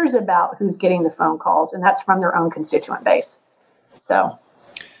cares about who's getting the phone calls, and that's from their own constituent base. So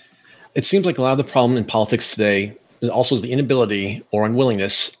it seems like a lot of the problem in politics today also is the inability or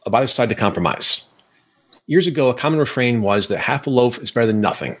unwillingness of either side to compromise. Years ago, a common refrain was that half a loaf is better than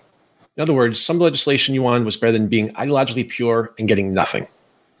nothing. In other words, some legislation you won was better than being ideologically pure and getting nothing.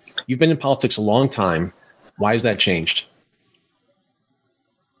 You've been in politics a long time. Why has that changed?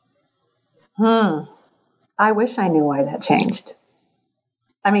 I wish I knew why that changed.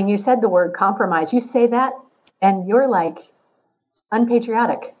 I mean, you said the word compromise. You say that, and you're like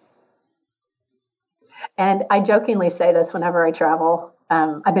unpatriotic. And I jokingly say this whenever I travel.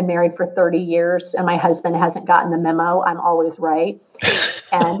 I've been married for 30 years and my husband hasn't gotten the memo. I'm always right.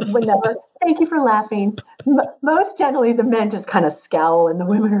 And whenever, thank you for laughing. Most generally, the men just kind of scowl and the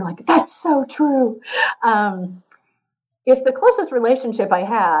women are like, that's so true. If the closest relationship I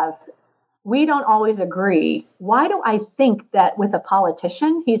have, we don't always agree, why do I think that with a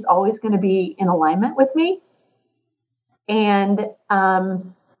politician, he's always going to be in alignment with me? And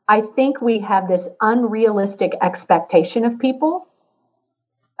I think we have this unrealistic expectation of people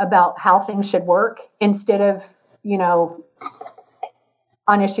about how things should work instead of,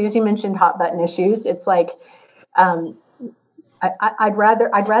 on issues. You mentioned hot button issues. It's like, I'd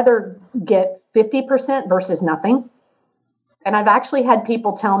rather get 50% versus nothing. And I've actually had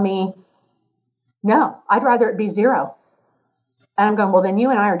people tell me, no, I'd rather it be zero. And I'm going, well, then you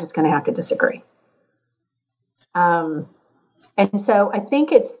and I are just going to have to disagree. And so I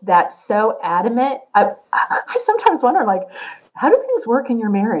think it's that so adamant. I sometimes wonder, like, how do things work in your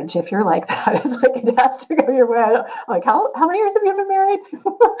marriage if you're like that? It's like it has to go your way. I'm like, how many years have you been married?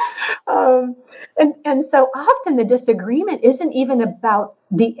 And so often the disagreement isn't even about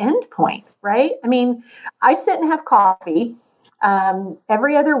the end point, right? I mean, I sit and have coffee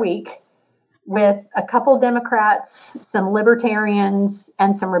every other week with a couple Democrats, some Libertarians,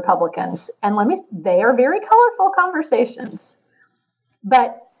 and some Republicans. And they are very colorful conversations.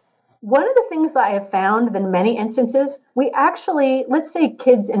 But one of the things that I have found in many instances, we actually, let's say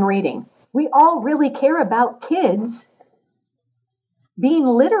kids in reading, we all really care about kids being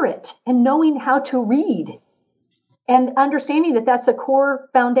literate and knowing how to read and understanding that that's a core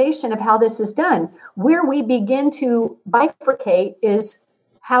foundation of how this is done. Where we begin to bifurcate is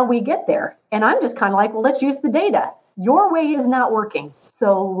how we get there. And I'm just kind of like, well, let's use the data. Your way is not working.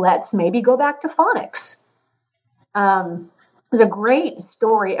 So let's maybe go back to phonics. It was a great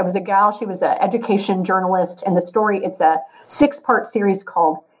story. It was a gal. She was an education journalist. And the story, it's a 6-part series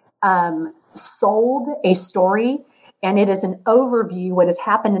called Sold a Story. And it is an overview what has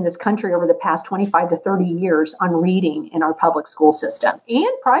happened in this country over the past 25 to 30 years on reading in our public school system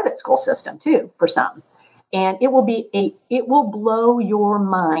and private school system too, for some. And it will blow your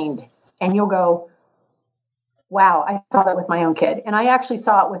mind. And you'll go, wow, I saw that with my own kid. And I actually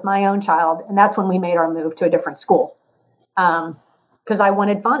saw it with my own child. And that's when we made our move to a different school. Because I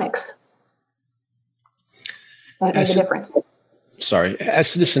wanted phonics. And it made a difference. Sorry. As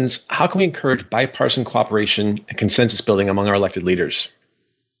citizens, how can we encourage bipartisan cooperation and consensus building among our elected leaders?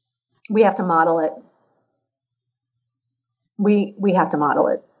 We have to model it. We have to model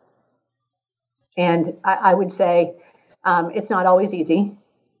it. And I would say it's not always easy.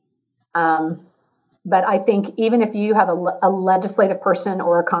 But I think even if you have a legislative person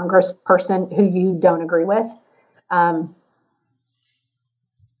or a Congress person who you don't agree with,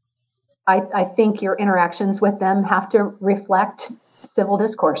 I think your interactions with them have to reflect civil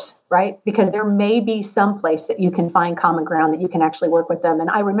discourse, right? Because there may be some place that you can find common ground that you can actually work with them. And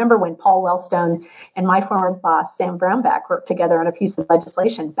I remember when Paul Wellstone and my former boss, Sam Brownback, worked together on a piece of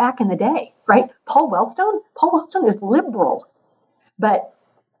legislation back in the day, right? Paul Wellstone is liberal, but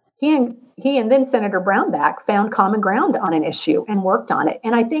he and then Senator Brownback found common ground on an issue and worked on it.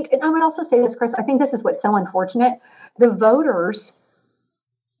 And I think, and I would also say this, Chris, I think this is what's so unfortunate. The voters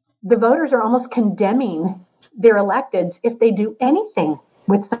are almost condemning their electeds if they do anything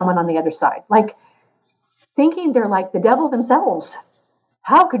with someone on the other side. Like, thinking they're like the devil themselves.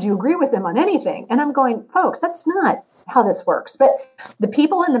 How could you agree with them on anything? And I'm going, folks, that's not how this works. But the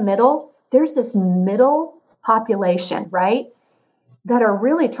people in the middle, there's this middle population, right, that are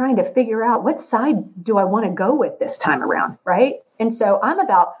really trying to figure out what side do I want to go with this time around, right? And so I'm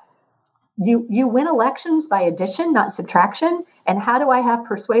about, you win elections by addition, not subtraction. And how do I have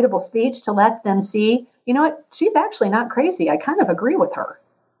persuadable speech to let them see, you know what, she's actually not crazy. I kind of agree with her.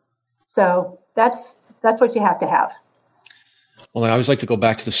 So that's what you have to have. Well, I always like to go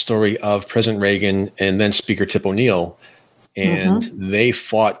back to the story of President Reagan and then Speaker Tip O'Neill. And they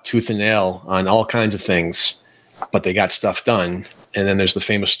fought tooth and nail on all kinds of things, but they got stuff done. And then there's the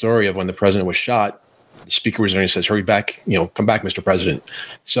famous story of when the president was shot, the speaker was there and he says, hurry back, come back, Mr. President.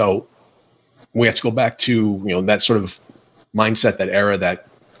 So we have to go back to, that sort of mindset, that era, that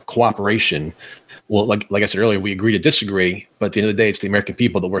cooperation. Well, like I said earlier, we agree to disagree, but at the end of the day, it's the American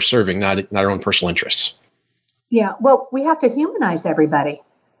people that we're serving, not our own personal interests. Yeah, well, we have to humanize everybody.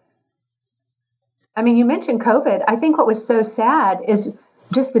 I mean, you mentioned COVID. I think what was so sad is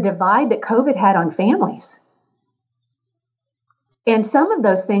just the divide that COVID had on families. And some of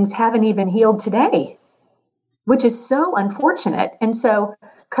those things haven't even healed today, which is so unfortunate. And so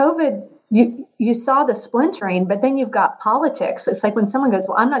COVID, you saw the splintering, but then you've got politics. It's like when someone goes,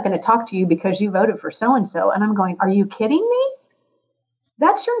 well, I'm not going to talk to you because you voted for so-and-so. And I'm going, are you kidding me?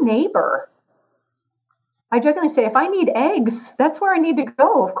 That's your neighbor. I jokingly say, if I need eggs, that's where I need to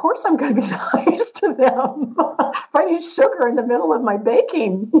go. Of course, I'm going to be nice to them. If I need sugar in the middle of my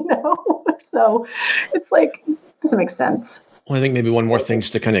baking, So it's like, it doesn't make sense. Well, I think maybe one more thing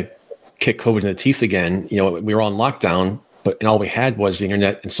just to kind of kick COVID in the teeth again. We were on lockdown, and all we had was the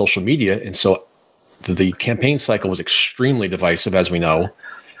internet and social media. And so the campaign cycle was extremely divisive, as we know.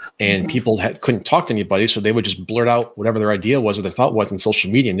 And people couldn't talk to anybody, so they would just blurt out whatever their idea was or their thought was in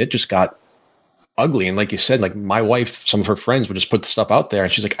social media. And it just got ugly. And like you said, like my wife, some of her friends would just put the stuff out there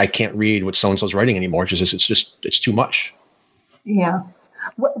and she's like, I can't read what so-and-so's writing anymore. It's too much. Yeah.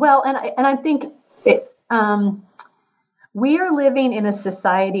 Well, and I think we are living in a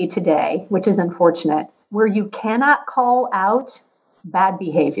society today, which is unfortunate, where you cannot call out bad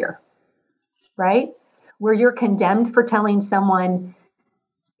behavior, right? Where you're condemned for telling someone,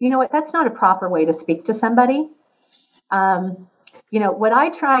 you know what, that's not a proper way to speak to somebody. What I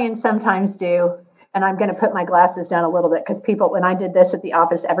try and sometimes do, and I'm going to put my glasses down a little bit because when I did this at the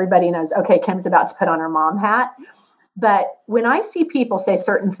office, everybody knows, okay, Kim's about to put on her mom hat. But when I see people say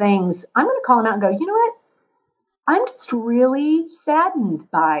certain things, I'm going to call them out and go, you know what? I'm just really saddened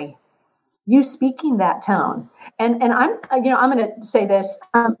by you speaking that tone. And I'm going to say this.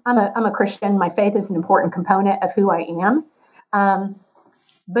 I'm a Christian. My faith is an important component of who I am.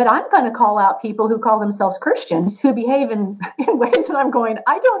 But I'm going to call out people who call themselves Christians who behave in ways that I'm going,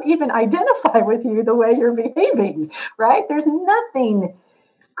 I don't even identify with you the way you're behaving, right? There's nothing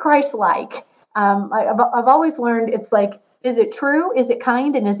Christ-like. I've always learned it's like, is it true? Is it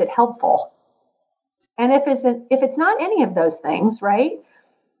kind? And is it helpful? And if it's not any of those things, right,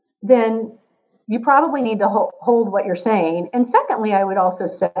 then you probably need to hold what you're saying. And secondly, I would also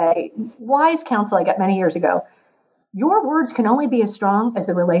say, wise counsel I got many years ago, your words can only be as strong as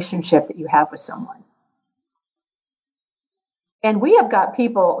the relationship that you have with someone. And we have got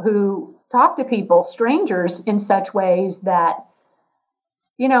people who talk to people, strangers, in such ways that,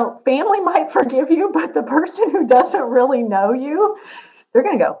 family might forgive you, but the person who doesn't really know you, they're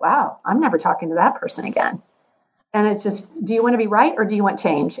going to go, wow, I'm never talking to that person again. And it's just, do you want to be right or do you want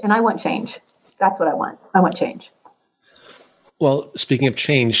change? And I want change. That's what I want. I want change. Well, speaking of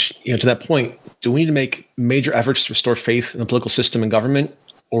change, to that point, do we need to make major efforts to restore faith in the political system and government,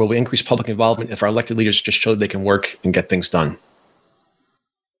 or will we increase public involvement if our elected leaders just show that they can work and get things done?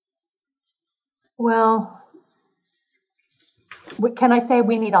 Well, can I say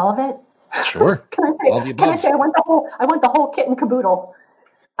we need all of it? Sure. Can I say I want the whole kit and caboodle?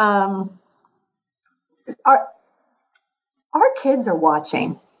 Our kids are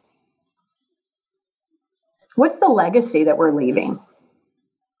watching. What's the legacy that we're leaving?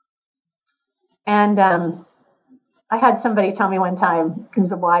 And I had somebody tell me one time, he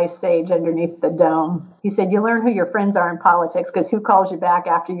was a wise sage underneath the dome. He said, you learn who your friends are in politics because who calls you back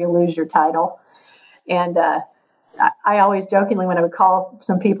after you lose your title? And I always jokingly, when I would call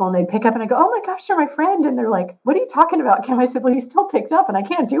some people and they'd pick up and I go, oh my gosh, you're my friend. And they're like, what are you talking about, Kim? I said, well, you still picked up and I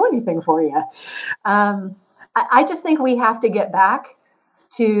can't do anything for you. I just think we have to get back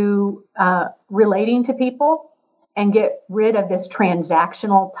to relating to people and get rid of this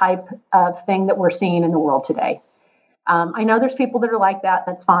transactional type of thing that we're seeing in the world today. I know there's people that are like that.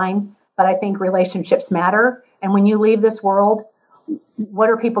 That's fine. But I think relationships matter. And when you leave this world, what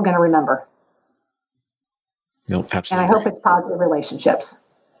are people going to remember? No, absolutely. And I hope it's positive relationships.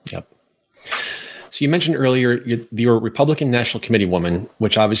 Yep. So you mentioned earlier you're a Republican National Committeewoman,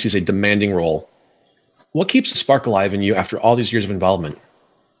 which obviously is a demanding role. What keeps the spark alive in you after all these years of involvement?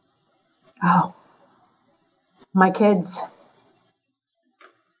 Oh, my kids,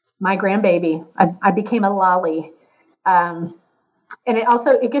 my grandbaby. I became a lolly. And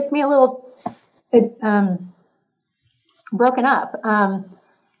it gets me a little broken up.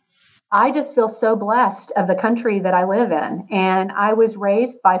 I just feel so blessed of the country that I live in. And I was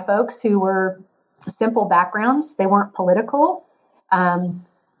raised by folks who were simple backgrounds. They weren't political.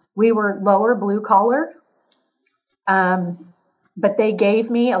 We were lower blue collar. But they gave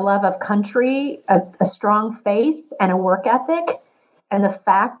me a love of country, a strong faith, and a work ethic. And the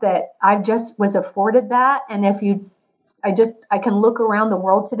fact that I just was afforded that. And I can look around the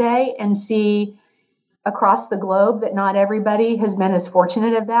world today and see across the globe that not everybody has been as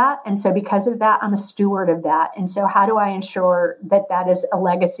fortunate of that. And so because of that, I'm a steward of that. And so how do I ensure that that is a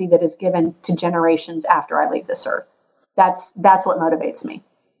legacy that is given to generations after I leave this earth? That's what motivates me.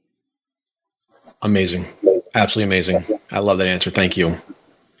 Amazing. Absolutely amazing. I love that answer. Thank you.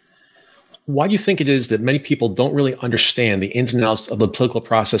 Why do you think it is that many people don't really understand the ins and outs of the political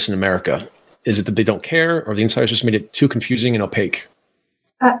process in America? Is it that they don't care, or the insiders just made it too confusing and opaque?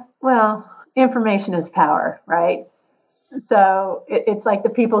 Well, information is power, right? So it's like the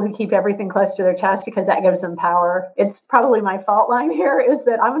people who keep everything close to their chest because that gives them power. It's probably my fault line here is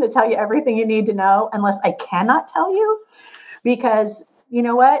that I'm going to tell you everything you need to know unless I cannot tell you, because you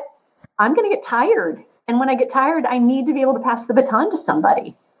know what? I'm going to get tired. And when I get tired, I need to be able to pass the baton to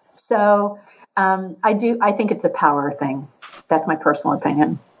somebody. So I think it's a power thing. That's my personal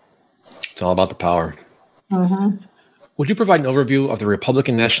opinion. It's all about the power. Mm-hmm. Would you provide an overview of the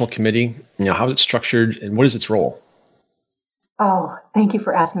Republican National Committee? How is it structured and what is its role? Oh, thank you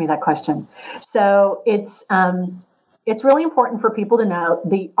for asking me that question. So it's really important for people to know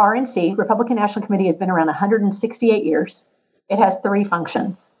the RNC, Republican National Committee, has been around 168 years. It has 3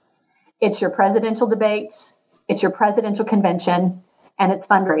 functions. It's your presidential debates, it's your presidential convention, and it's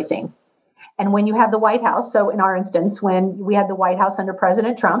fundraising. And when you have the White House, so in our instance, when we had the White House under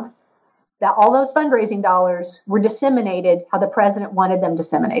President Trump, that all those fundraising dollars were disseminated how the president wanted them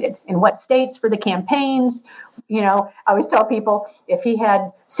disseminated. In what states for the campaigns. I always tell people if he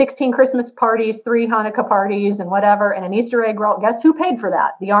had 16 Christmas parties, 3 Hanukkah parties, and whatever, and an Easter egg roll, guess who paid for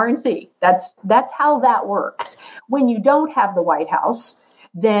that? The RNC. That's how that works. When you don't have the White House,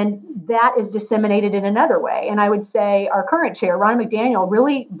 then that is disseminated in another way. And I would say our current chair, Ron McDaniel,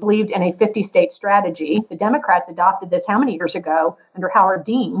 really believed in a 50-state strategy. The Democrats adopted this how many years ago under Howard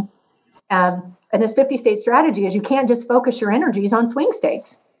Dean? And this 50-state strategy is you can't just focus your energies on swing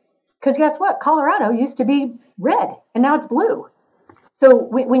states. Because guess what? Colorado used to be red, and now it's blue. So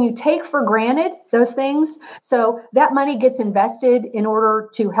when you take for granted those things, so that money gets invested in order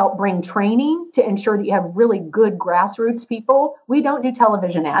to help bring training to ensure that you have really good grassroots people. We don't do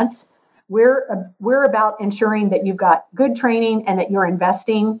television ads. We're about ensuring that you've got good training and that you're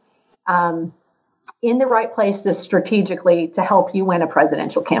investing in the right places strategically to help you win a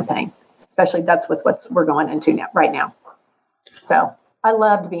presidential campaign. Especially that's with what we're going into right now. So I've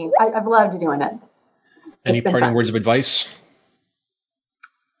loved doing it. Any parting words of advice?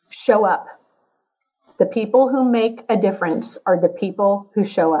 Show up. The people who make a difference are the people who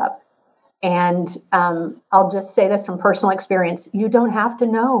show up. And I'll just say this from personal experience. You don't have to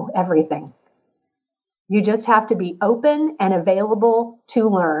know everything. You just have to be open and available to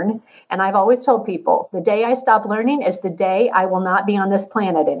learn. And I've always told people, the day I stop learning is the day I will not be on this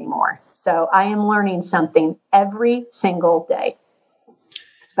planet anymore. So I am learning something every single day.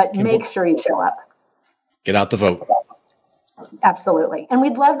 But make sure you show up. Get out the vote. Absolutely. And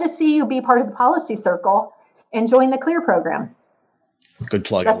we'd love to see you be part of the policy circle and join the CLEAR program. Good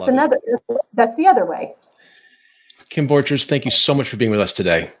plug. That's the other way. Kim Borchers, thank you so much for being with us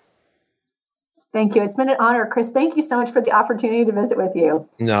today. Thank you. It's been an honor, Chris. Thank you so much for the opportunity to visit with you.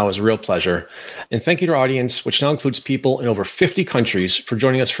 No, it was a real pleasure. And thank you to our audience, which now includes people in over 50 countries, for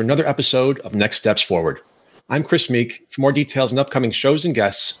joining us for another episode of Next Steps Forward. I'm Chris Meek. For more details on upcoming shows and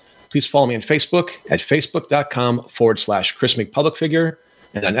guests, please follow me on Facebook at facebook.com/Chris Meek Public Figure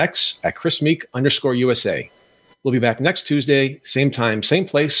and on X at @ChrisMeek_USA. We'll be back next Tuesday, same time, same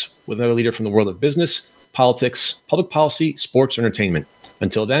place, with another leader from the world of business, politics, public policy, sports, or entertainment.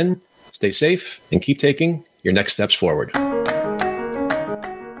 Until then, stay safe and keep taking your next steps forward.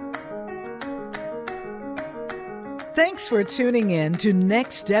 Thanks for tuning in to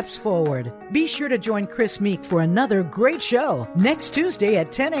Next Steps Forward. Be sure to join Chris Meek for another great show next Tuesday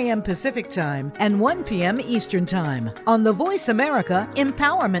at 10 a.m. Pacific Time and 1 p.m. Eastern Time on the Voice America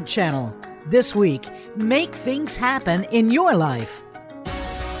Empowerment Channel. This week, make things happen in your life.